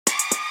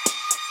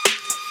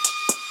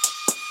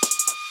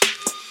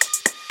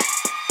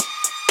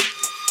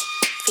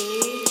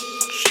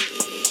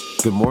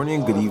Good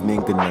morning, good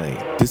evening, good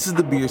night. This is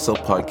the Be Yourself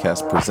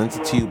podcast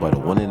presented to you by the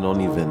one and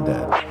only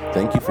Vendad.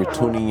 Thank you for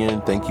tuning in,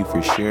 thank you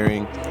for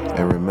sharing,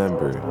 and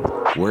remember,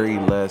 worry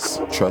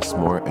less, trust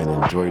more, and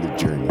enjoy the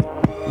journey.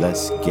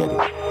 Let's get it.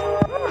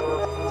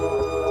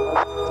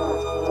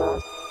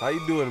 How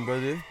you doing,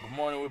 brother? Good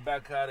morning, we're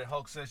back at it.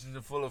 Hulk sessions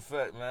in full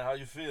effect, man. How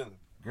you feeling?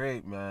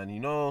 Great, man.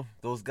 You know,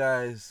 those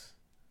guys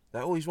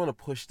that always want to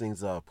push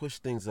things up, push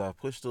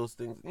those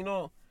things. You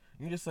know,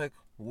 you're just like,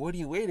 what are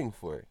you waiting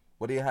for?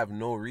 What do you have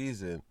no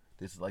reason?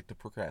 Just like to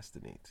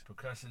procrastinate.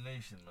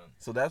 Procrastination, man.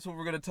 So that's what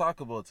we're going to talk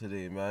about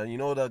today, man. You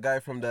know the guy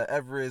from the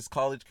Everest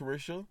College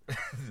commercial?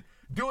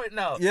 Do it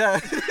now. Yeah.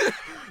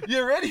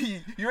 You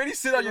already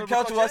sit on your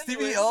couch and watch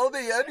TV all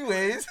day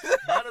anyways.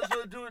 Might as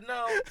well do it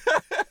now.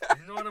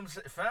 You know what I'm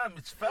saying? Fam,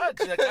 it's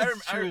facts. Like,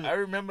 I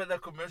remember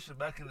that commercial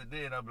back in the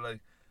day, and I'm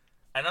like,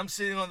 and I'm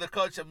sitting on the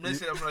couch, I'm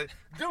listening, I'm like,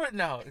 do it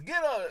now.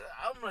 Get out.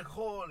 I'm like,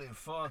 holy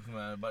fuck,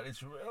 man. But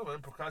it's real, man.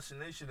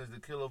 Procrastination is the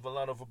kill of a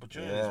lot of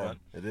opportunities, man.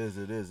 It is.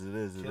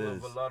 Kill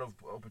of a lot of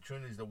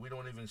opportunities that we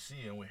don't even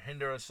see, and we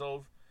hinder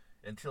ourselves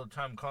until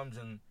time comes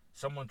and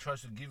someone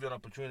tries to give you an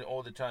opportunity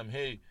all the time.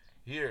 Hey,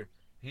 hey,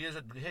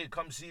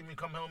 come see me,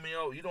 come help me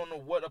out. You don't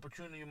know what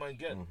opportunity you might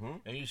get.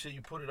 Mm-hmm. And you say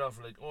you put it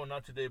off like, oh,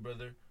 not today,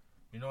 brother.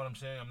 You know what I'm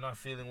saying? I'm not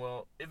feeling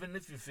well. Even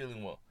if you're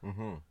feeling well.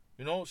 Mm-hmm.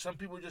 You know, some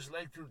people just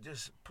like to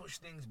just push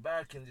things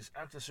back and just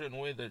act a certain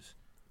way that's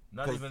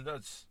not even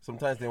that's.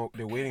 Sometimes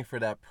they're waiting for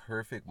that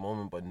perfect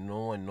moment, but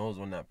no one knows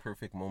when that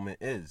perfect moment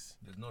is.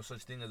 There's no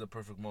such thing as a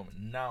perfect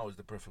moment. Now is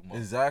the perfect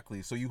moment.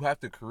 Exactly. So you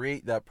have to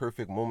create that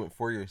perfect moment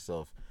for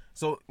yourself.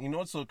 So, you know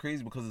what's so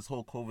crazy? Because this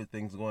whole COVID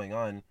thing's going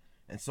on,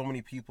 and so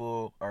many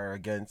people are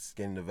against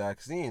getting the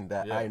vaccine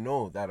that I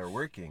know that are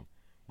working.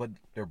 But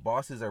their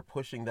bosses are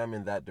pushing them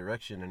in that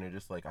direction, and they're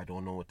just like, I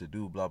don't know what to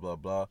do, blah, blah,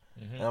 blah.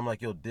 Mm-hmm. And I'm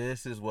like, yo,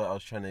 this is what I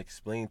was trying to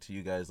explain to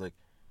you guys. Like,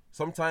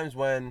 sometimes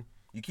when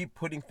you keep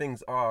putting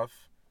things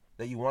off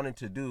that you wanted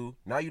to do,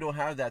 now you don't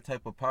have that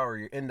type of power.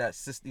 You're in that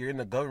system. You're in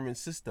the government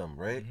system,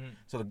 right? Mm-hmm.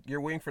 So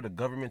you're waiting for the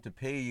government to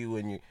pay you,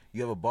 and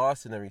you have a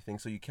boss and everything,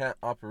 so you can't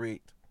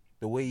operate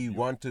the way you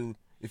want to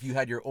if you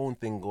had your own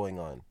thing going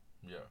on.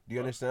 Yeah. Do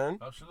you understand?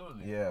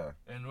 Absolutely. Yeah.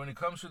 And when it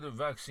comes to the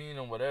vaccine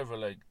or whatever,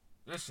 like,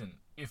 listen,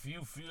 if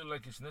you feel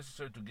like it's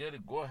necessary to get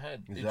it, go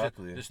ahead.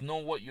 Exactly. Just know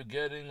what you're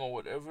getting or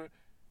whatever.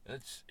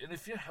 And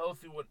if you're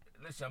healthy,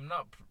 listen,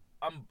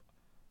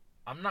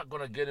 I'm not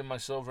gonna get it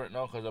myself right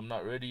now because I'm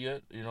not ready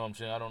yet. You know what I'm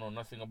saying? I don't know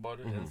nothing about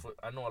it. Mm-hmm. And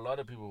I know a lot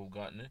of people who've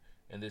gotten it,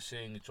 and they're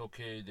saying it's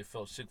okay. They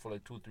felt sick for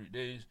like 2-3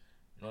 days.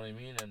 You know what I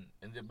mean?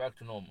 And they're back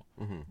to normal.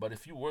 Mm-hmm. But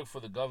if you work for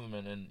the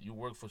government and you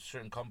work for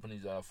certain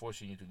companies that are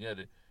forcing you to get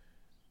it,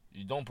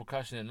 you don't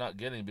procrastinate not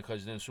getting it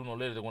because then sooner or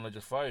later they're gonna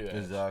just fire you.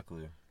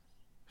 Exactly.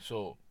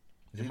 So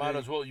you might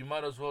as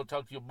well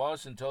talk to your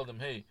boss and tell them,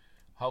 hey,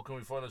 how can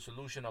we find a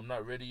solution? I'm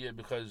not ready yet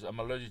because I'm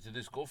allergic to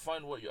this. Go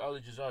find what your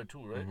allergies are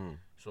too, right? Mm-hmm.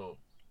 So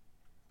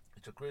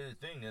it's a crazy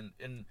thing,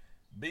 and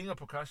being a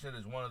procrastinator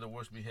is one of the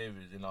worst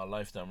behaviors in our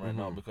lifetime right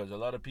now because a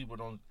lot of people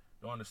don't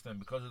understand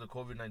because of the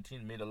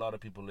COVID-19 made a lot of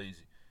people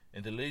lazy,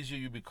 and the lazier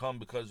you become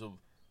because of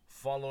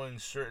following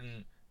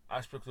certain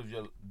aspects of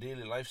your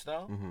daily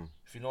lifestyle,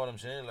 if you know what I'm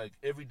saying, like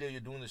every day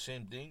you're doing the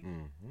same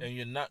thing and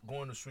you're not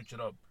going to switch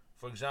it up.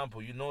 For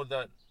example, you know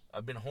that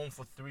I've been home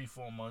for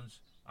 3-4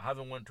 months. I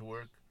haven't went to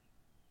work.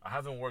 I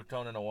haven't worked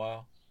out in a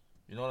while.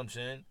 You know what I'm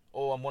saying?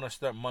 Oh, I'm going to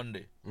start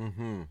Monday.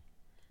 Mm-hmm.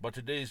 But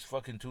today is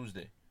fucking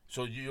Tuesday.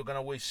 So you're going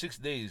to wait 6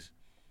 days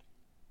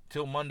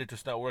till Monday to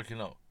start working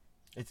out.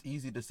 It's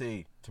easy to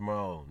say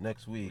tomorrow,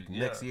 next week,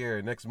 next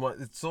year, next month.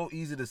 It's so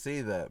easy to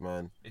say that,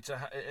 man. It's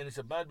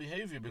a bad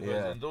behavior because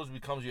and those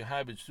becomes your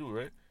habits too,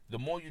 right? The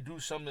more you do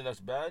something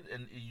that's bad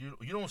and you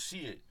don't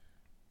see it,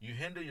 you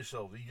hinder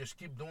yourself. You just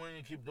keep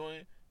doing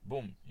it.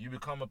 Boom. You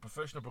become a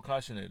professional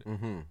procrastinator.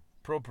 Mm-hmm.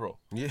 Pro.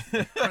 Yeah.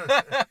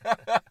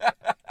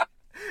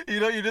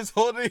 You know, you're just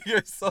holding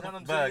yourself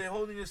back. You're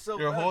holding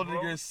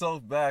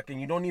yourself back,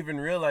 and you don't even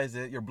realize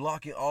it. You're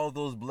blocking all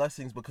those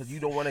blessings because you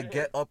don't want to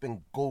get up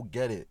and go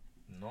get it.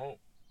 No.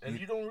 And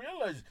you don't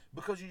realize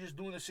because you're just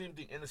doing the same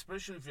thing. And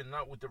especially if you're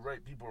not with the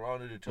right people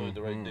around you to tell you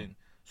the right thing.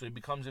 So it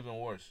becomes even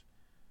worse.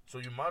 So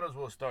you might as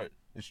well start.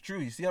 It's true.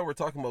 You see how we're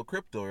talking about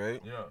crypto,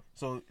 right? Yeah.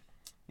 So,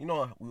 you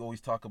know, we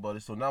always talk about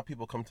it. So now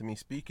people come to me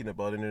speaking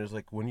about it, and it's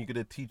like, when are you going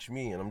to teach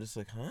me? And I'm just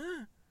like,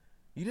 huh?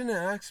 You didn't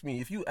ask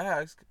me. If you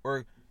ask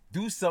or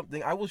do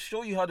something, I will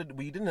show you how to,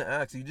 but you didn't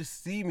ask. You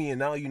just see me, and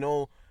now you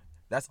know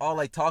that's all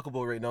I talk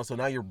about right now. So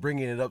now you're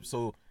bringing it up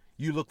so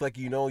you look like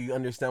you know, you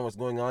understand what's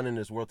going on in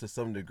this world to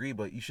some degree,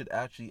 but you should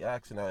actually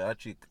ask, and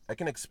I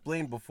can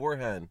explain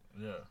beforehand.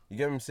 Yeah. You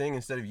get what I'm saying?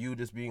 Instead of you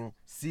just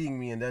seeing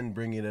me and then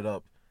bringing it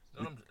up.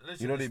 Listen,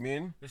 you know what I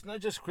mean? It's not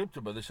just crypto,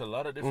 but there's a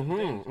lot of different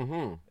things.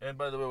 Mm-hmm. And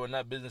by the way, we're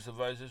not business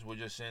advisors. We're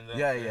just saying that.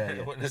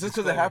 Yeah. This is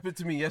because it happened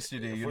to me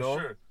yesterday, you know?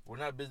 For sure. We're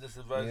not business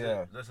advisors.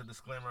 Yeah. That's a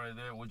disclaimer right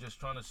there. We're just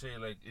trying to say,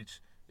 like, it's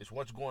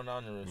what's going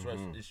on and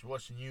it's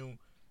what's new.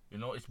 You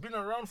know, it's been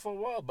around for a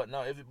while, but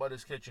now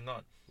everybody's catching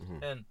on.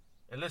 And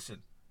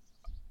listen,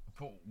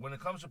 when it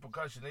comes to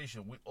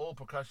procrastination, we all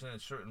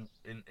procrastinate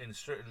in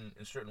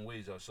certain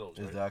ways ourselves.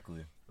 Right?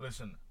 Exactly.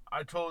 Listen,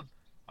 I told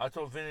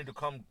Vinny to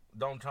come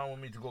downtown with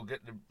me to go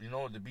get the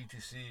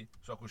BTC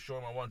so I could show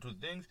him I want 2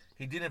 things.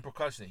 He didn't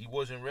procrastinate. He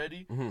wasn't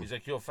ready. He's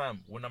like, yo,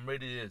 fam, when I'm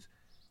ready, it is.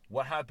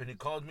 What happened? He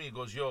called me. He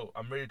goes, yo,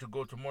 I'm ready to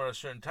go tomorrow at a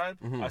certain time.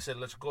 I said,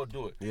 let's go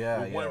do it.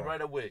 Yeah, we went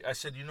right away. I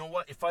said, you know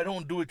what? If I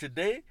don't do it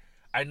today,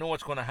 I know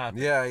what's going to happen.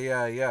 Yeah.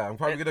 I'm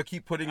probably going to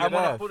keep putting it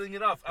off. Putting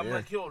it off. I'm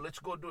like, yo, let's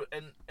go do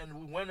it. And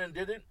we went and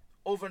did it.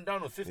 Over and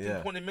down with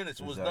 15, 20 minutes.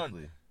 It was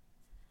done.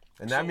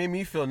 And that made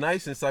me feel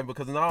nice inside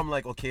because now I'm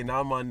like, okay,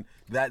 now I'm on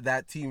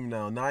that team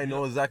now. Now I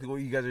know exactly what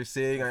you guys are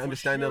saying. I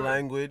understand the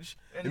language.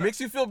 And it makes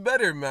you feel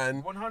better,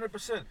 man.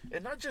 100%.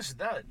 And not just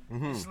that.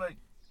 It's like,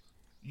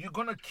 you're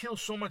going to kill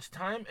so much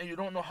time and you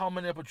don't know how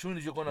many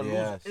opportunities you're going to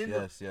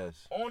lose.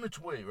 Yes. On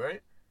its way,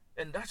 right?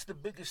 And that's the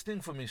biggest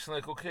thing for me. It's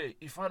like, okay,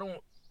 if I don't,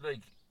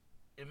 like,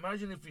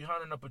 imagine if you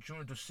had an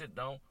opportunity to sit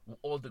down with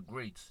all the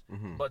greats.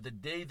 But the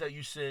day that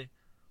you say,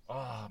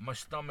 oh, my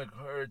stomach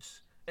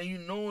hurts, and you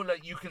know,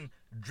 like, you can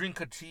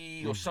drink a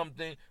tea or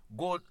something,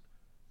 go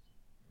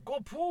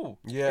poo.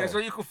 Yeah. So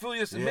you can feel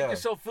yourself, make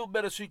yourself feel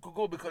better so you could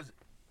go. Because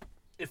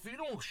if you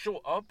don't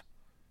show up,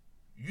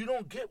 you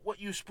don't get what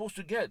you're supposed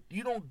to get.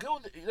 You don't go,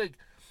 like,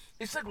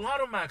 it's like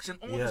Lotto Max and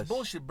all this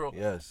bullshit, bro.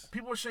 Yes.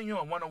 People are saying, yo,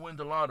 I want to win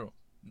the lotto.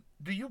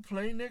 Do you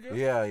play, nigga?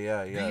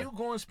 Yeah. Do you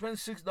go and spend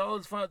 $6,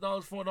 $5,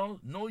 $4?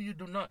 No, you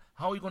do not.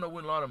 How are you going to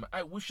win Lotto Max?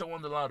 I wish I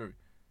won the lottery.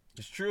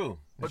 It's true.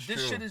 But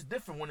this shit is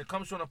different. When it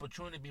comes to an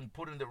opportunity being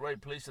put in the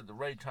right place at the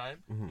right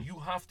time, you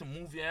have to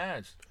move your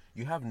ass.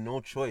 You have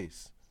no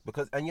choice.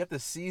 And you have to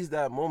seize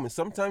that moment.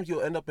 Sometimes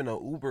you'll end up in a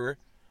Uber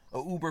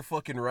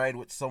fucking ride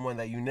with someone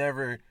that you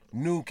never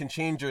knew can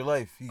change your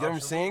life. You get what I'm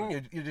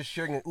saying? You're just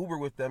sharing an Uber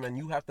with them and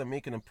you have to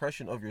make an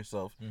impression of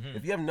yourself.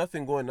 If you have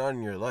nothing going on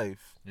in your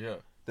life,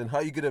 then how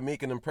are you going to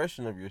make an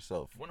impression of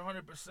yourself?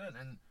 100%.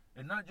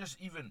 And not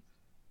just even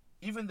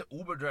the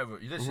Uber driver.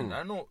 Listen,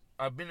 I know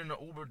I've been in an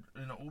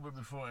Uber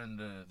before, and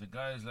the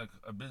guy is like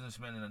a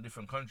businessman in a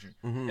different country,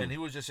 and he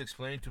was just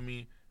explaining to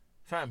me,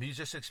 he's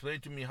just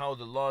explained to me how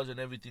the laws and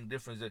everything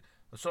different.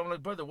 So I'm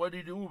like, brother, why do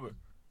you do Uber?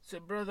 I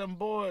said, brother, I'm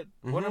bored.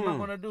 What am I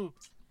gonna do?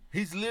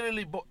 He's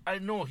literally I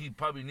know he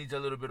probably needs a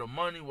little bit of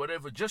money,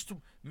 whatever, just to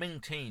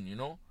maintain, you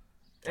know.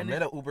 And I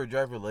met an Uber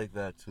driver like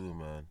that too,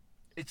 man.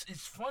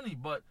 It's funny,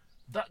 but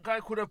that guy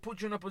could have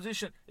put you in a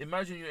position.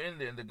 Imagine you're in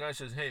there, and the guy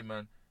says, hey,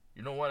 man,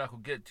 you know what? I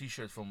could get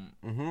T-shirts from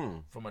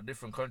a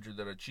different country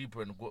that are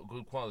cheaper and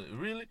good quality.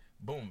 Really?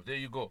 Boom. There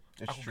you go.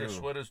 I could get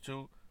sweaters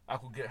too. I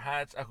could get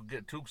hats. I could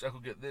get toques. I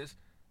could get this.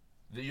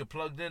 You're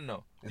plugged in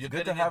now. You're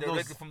getting it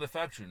directly from the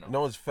factory now.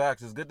 No, it's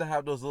facts. It's good to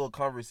have those little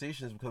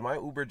conversations because my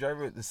Uber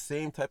driver, the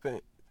same type of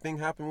thing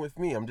happened with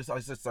me. I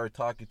just started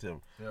talking to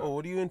him. Yeah. Oh,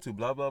 what are you into?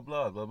 Blah, blah,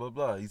 blah, blah, blah,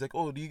 blah. He's like,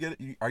 oh, do you get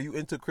it? Are you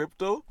into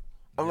crypto?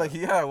 I'm like,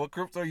 yeah, what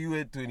crypto are you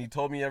into? And he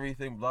told me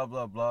everything, blah,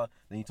 blah, blah.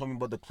 Then he told me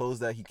about the clothes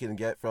that he can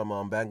get from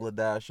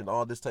Bangladesh and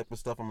all this type of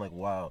stuff. I'm like,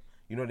 wow.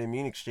 You know what I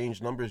mean?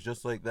 Exchange numbers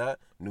just like that.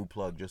 New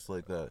plug just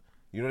like that.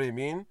 You know what I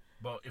mean?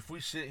 But if we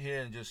sit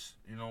here and just,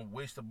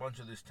 waste a bunch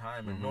of this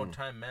time and no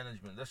time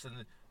management,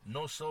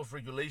 no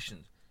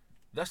self-regulations.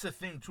 That's the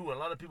thing, too. A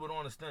lot of people don't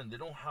understand. They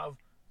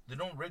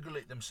don't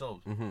regulate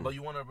themselves. But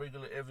you want to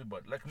regulate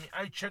everybody. Like me,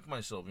 I check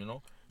myself,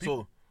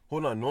 So,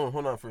 hold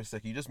on for a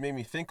second. You just made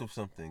me think of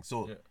something.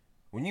 So,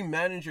 when you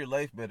manage your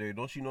life better,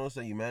 don't you notice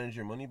that you manage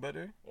your money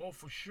better? Oh,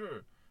 for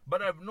sure.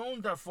 But I've known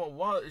that for a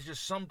while. It's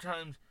just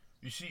sometimes,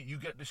 you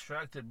get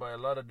distracted by a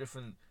lot of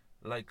different,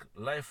 like,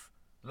 life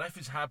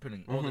is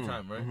happening all the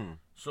time, right?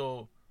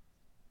 So,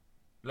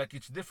 like,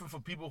 it's different for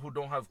people who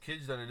don't have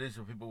kids than it is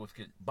for people with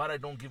kids. But I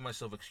don't give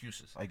myself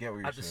excuses. I get what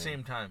you're saying. At the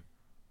same time.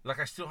 Like,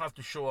 I still have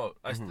to show up.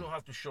 I still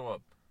have to show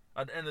up.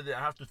 At the end of the day,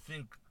 I have to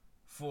think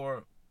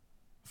for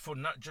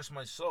not just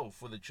myself,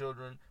 for the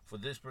children, for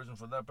this person,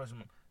 for that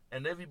person.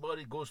 And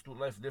everybody goes through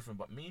life different.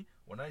 But me,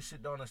 when I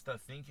sit down and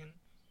start thinking,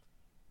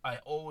 I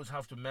always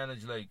have to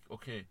manage, like,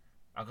 okay,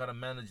 I got to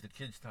manage the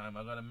kids' time.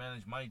 I got to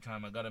manage my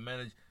time. I got to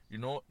manage,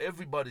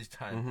 everybody's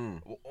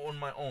time on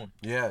my own.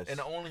 Yes.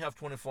 And I only have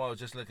 24 hours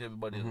just like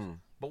everybody else.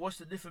 But what's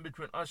the difference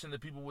between us and the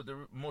people with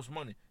the most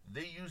money?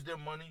 They use their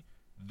money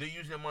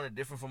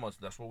different from us.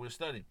 That's what we're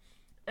studying.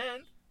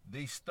 And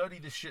they study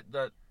the shit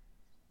that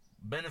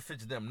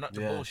benefits them, not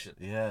the bullshit.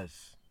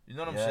 Yes. You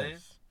know what I'm saying?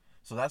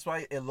 So that's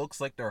why it looks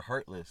like they're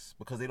heartless,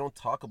 because they don't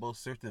talk about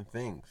certain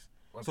things.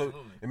 Absolutely.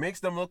 So it makes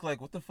them look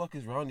like, what the fuck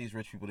is wrong with these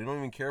rich people? They don't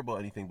even care about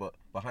anything, but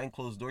behind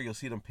closed door, you'll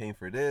see them paying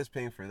for this,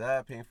 paying for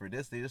that, paying for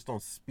this. They just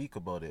don't speak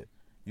about it.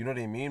 You know what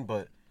I mean?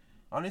 But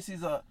honestly,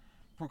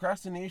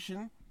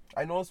 procrastination,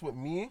 I noticed with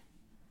me,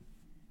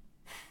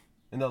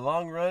 in the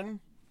long run,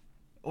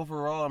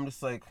 overall, I'm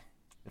just like,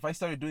 if I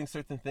started doing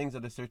certain things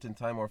at a certain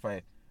time, or if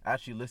I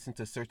actually listened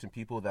to certain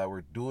people that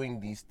were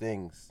doing these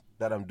things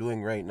that I'm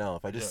doing right now,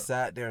 if I just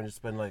sat there and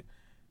just been like,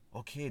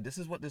 okay, this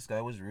is what this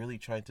guy was really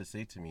trying to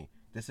say to me.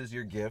 This is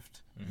your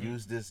gift.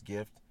 Use this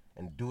gift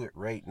and do it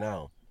right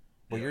now.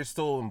 But you're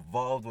still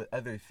involved with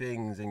other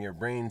things and your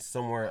brain's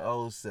somewhere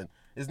else, and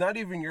it's not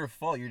even your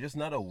fault. You're just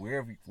not aware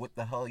of what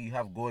the hell you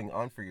have going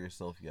on for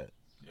yourself yet.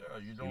 Yeah,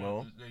 you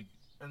don't like,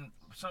 and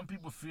some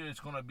people fear it's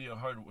gonna be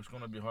hard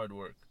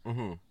work.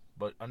 Mm-hmm.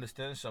 But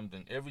understand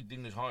something.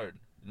 Everything is hard.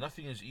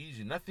 Nothing is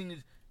easy. Nothing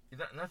is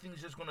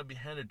just gonna be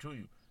handed to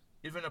you.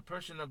 Even a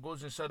person that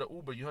goes inside an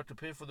Uber, you have to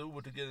pay for the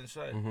Uber to get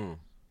inside. Mm-hmm.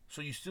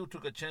 So you still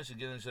took a chance to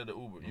get inside the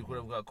Uber. You could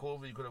have got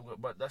COVID. You could have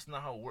got, but that's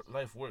not how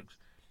life works.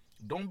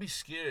 Don't be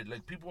scared.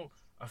 Like people,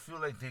 I feel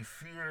like they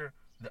fear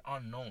the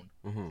unknown.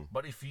 Mm-hmm.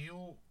 But if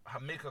you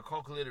make a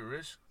calculated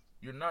risk,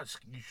 you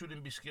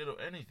shouldn't be scared of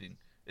anything.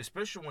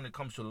 Especially when it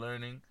comes to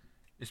learning,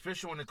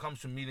 especially when it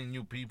comes to meeting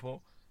new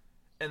people.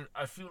 And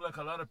I feel like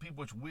a lot of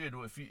people, it's weird.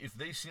 If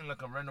they seem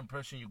like a random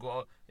person, you go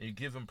out and you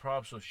give him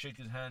props or shake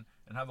his hand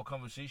and have a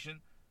conversation.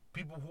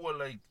 People who are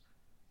like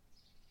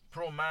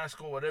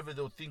pro-mask or whatever,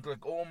 they'll think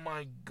like, oh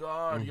my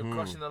God, you're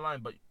crossing the line.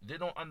 But they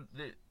don't,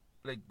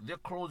 they're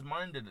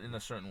closed-minded in a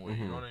certain way.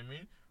 You know what I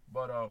mean?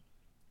 But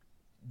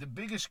the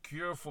biggest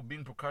cure for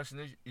being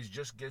procrastination is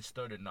just get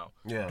started now.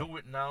 Yeah. Do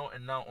it now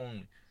and now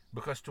only.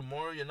 Because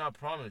tomorrow you're not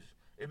promised.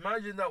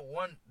 Imagine that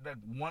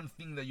one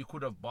thing that you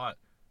could have bought.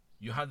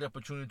 You had the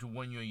opportunity to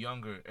when you're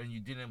younger and you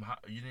didn't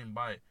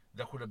buy it.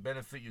 That could have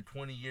benefited you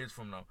 20 years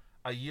from now,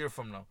 a year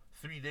from now,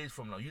 3 days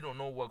from now. You don't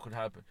know what could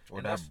happen. Or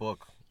and that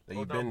book that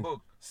you've been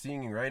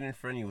seeing right in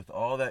front of you with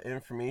all that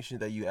information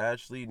that you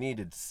actually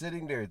needed.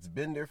 Sitting there. It's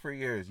been there for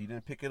years. You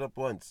didn't pick it up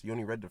once. You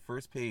only read the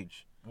first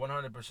page.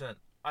 100%.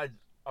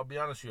 I'll be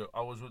honest with you.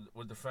 I was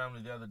with the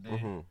family the other day.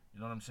 You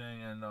know what I'm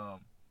saying? And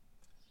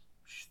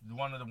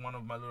one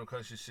of my little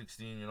cousins is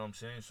 16. You know what I'm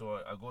saying? So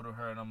I go to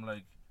her and I'm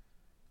like,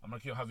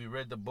 yo, have you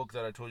read the book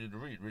that I told you to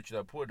read? Rich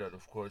Dad Poor Dad,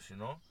 of course, you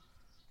know?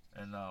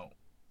 And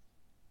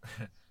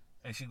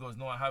and she goes,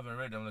 no, I haven't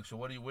read it. I'm like, so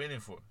what are you waiting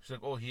for? She's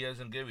like, oh, he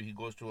hasn't given it. He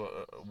goes to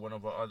one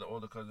of our other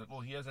older cousins, like,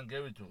 oh, he hasn't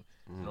given it to me.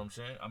 You know what I'm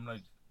saying? I'm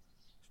like,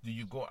 do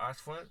you go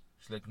ask for it?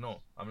 She's like,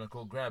 no. I'm like,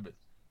 go grab it.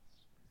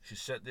 She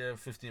sat there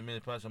 15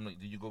 minutes past. I'm like,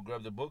 did you go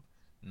grab the book?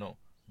 No.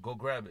 Go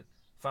grab it.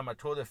 Fam, I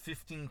told her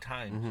 15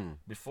 times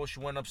before she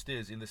went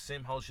upstairs in the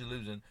same house she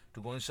lives in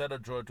to go inside a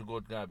drawer to go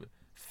grab it.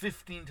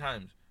 15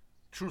 times.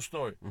 True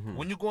story.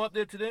 When you go up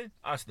there today,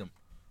 ask them.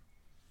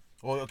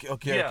 Oh,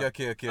 okay.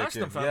 Ask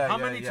them, fam. How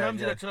many times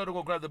did I tell her to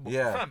go grab the book?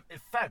 Yeah. Fam,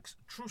 facts.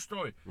 True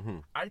story.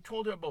 I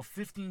told her about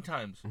 15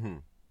 times.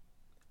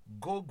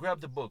 Go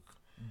grab the book.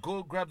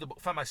 Go grab the book.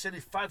 Fam, I said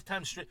it 5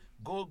 times straight.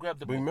 Go grab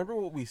the book. Remember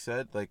what we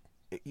said? Like,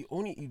 you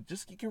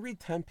can read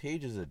 10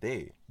 pages a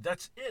day.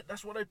 That's it.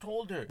 That's what I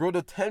told her. Bro,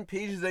 the 10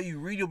 pages that you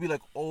read, you'll be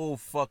like, oh,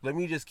 fuck, let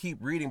me just keep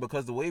reading,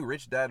 because the way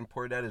Rich Dad and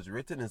Poor Dad is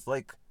written is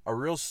like a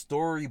real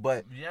story,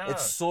 but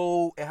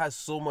it has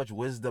so much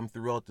wisdom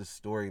throughout the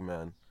story,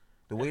 man.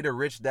 The way the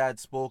Rich Dad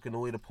spoke and the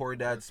way the Poor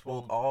Dad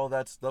spoke, all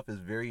that stuff is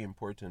very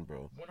important,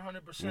 bro.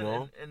 100%. You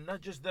know? And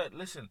not just that.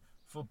 Listen,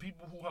 for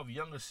people who have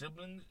younger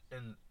siblings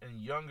and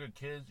younger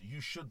kids,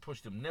 you should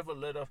push them. Never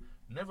let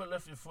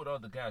your foot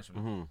out the gas,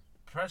 man.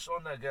 Press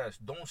on that gas.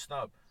 Don't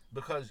stop,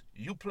 because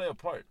you play a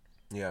part.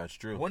 Yeah, it's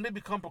true. When they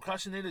become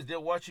procrastinators, they're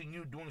watching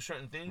you doing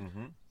certain things.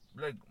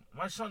 Like,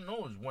 my son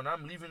knows when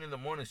I'm leaving in the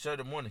morning,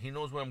 Saturday morning, he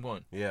knows where I'm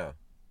going. Yeah.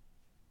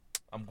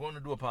 I'm going to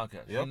do a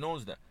podcast. Yep. He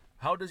knows that.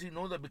 How does he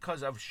know that?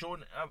 Because I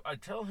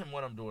tell him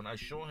what I'm doing. I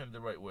show him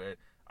the right way.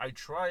 I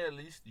try at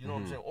least. You know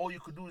what I'm saying? All you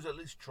could do is at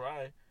least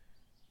try.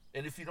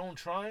 And if you don't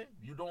try,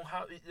 you don't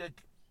have,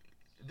 like,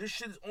 this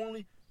shit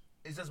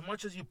is as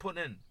much as you put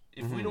in.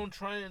 If we don't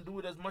try and do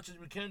it as much as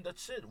we can,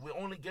 that's it. We're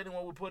only getting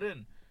what we put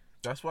in.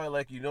 That's why,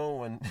 like, you know,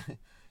 when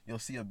you'll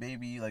see a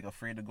baby, like,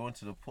 afraid to go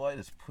into the pool, I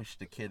just push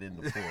the kid in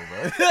the pool,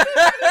 bro.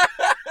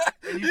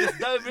 And you just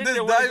dive in there. You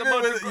know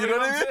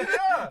what I mean?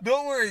 Yeah.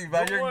 Don't worry,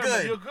 man. You're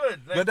good. You're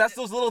good. Like, but that's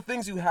those little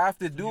things you have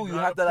to do. You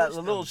have that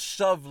little them.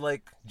 shove,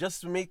 like,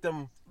 just to make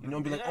them, you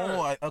know, be like,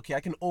 oh, I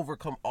can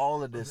overcome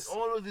all of this.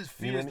 All of these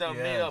fears that are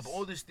made up,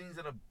 all these things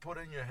that are put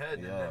in your head,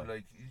 and then,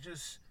 like, you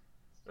just,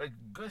 like,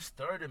 get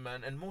started,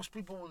 man. And most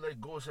people will, like,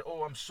 go and say,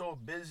 oh, I'm so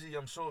busy.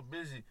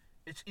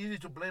 It's easy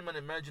to blame an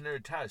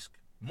imaginary task.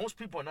 Most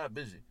people are not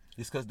busy.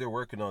 It's because they're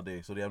working all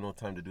day, so they have no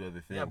time to do other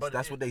things. Yeah, but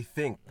that's what they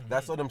think.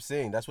 That's what I'm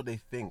saying. That's what they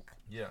think.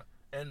 Yeah,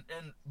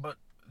 but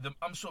the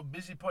I'm so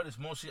busy part is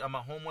mostly I'm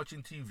at home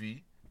watching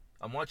TV.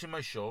 I'm watching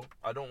my show.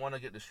 I don't want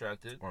to get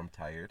distracted. Or I'm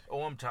tired.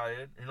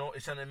 You know,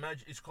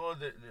 it's called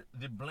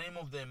the blame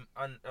of the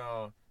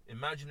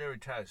imaginary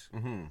task.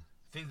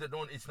 Things that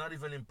it's not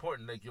even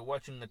important. Like, you're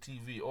watching a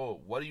TV. Oh,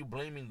 what are you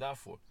blaming that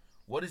for?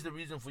 What is the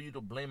reason for you to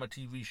blame a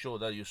TV show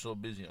that you're so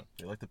busy on?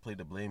 They like to play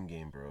the blame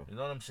game, bro. You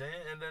know what I'm saying?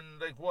 And then,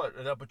 like, what?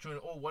 An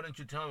opportunity. Oh, why didn't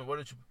you tell me?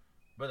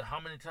 Brother, how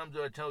many times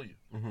do I tell you?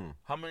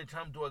 How many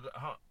times do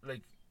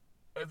like,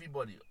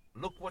 everybody,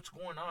 look what's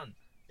going on.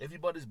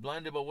 Everybody's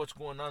blinded by what's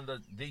going on that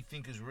they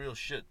think is real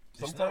shit.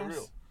 It's not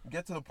real. You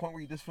get to the point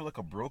where you just feel like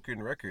a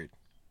broken record.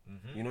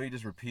 You know, you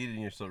just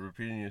repeating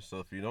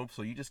yourself, you know?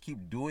 So you just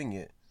keep doing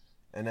it.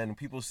 And then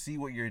people see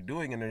what you're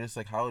doing, and they're just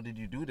like, how did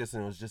you do this?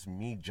 And it was just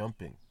me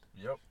jumping.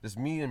 Yep. Just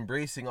me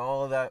embracing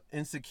all of that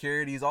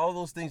insecurities, all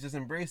those things. Just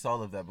embrace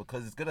all of that,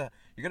 because you're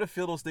gonna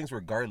feel those things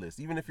regardless,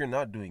 even if you're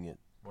not doing it.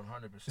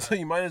 100%. So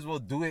you might as well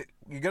do it.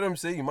 You get what I'm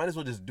saying? You might as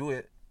well just do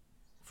it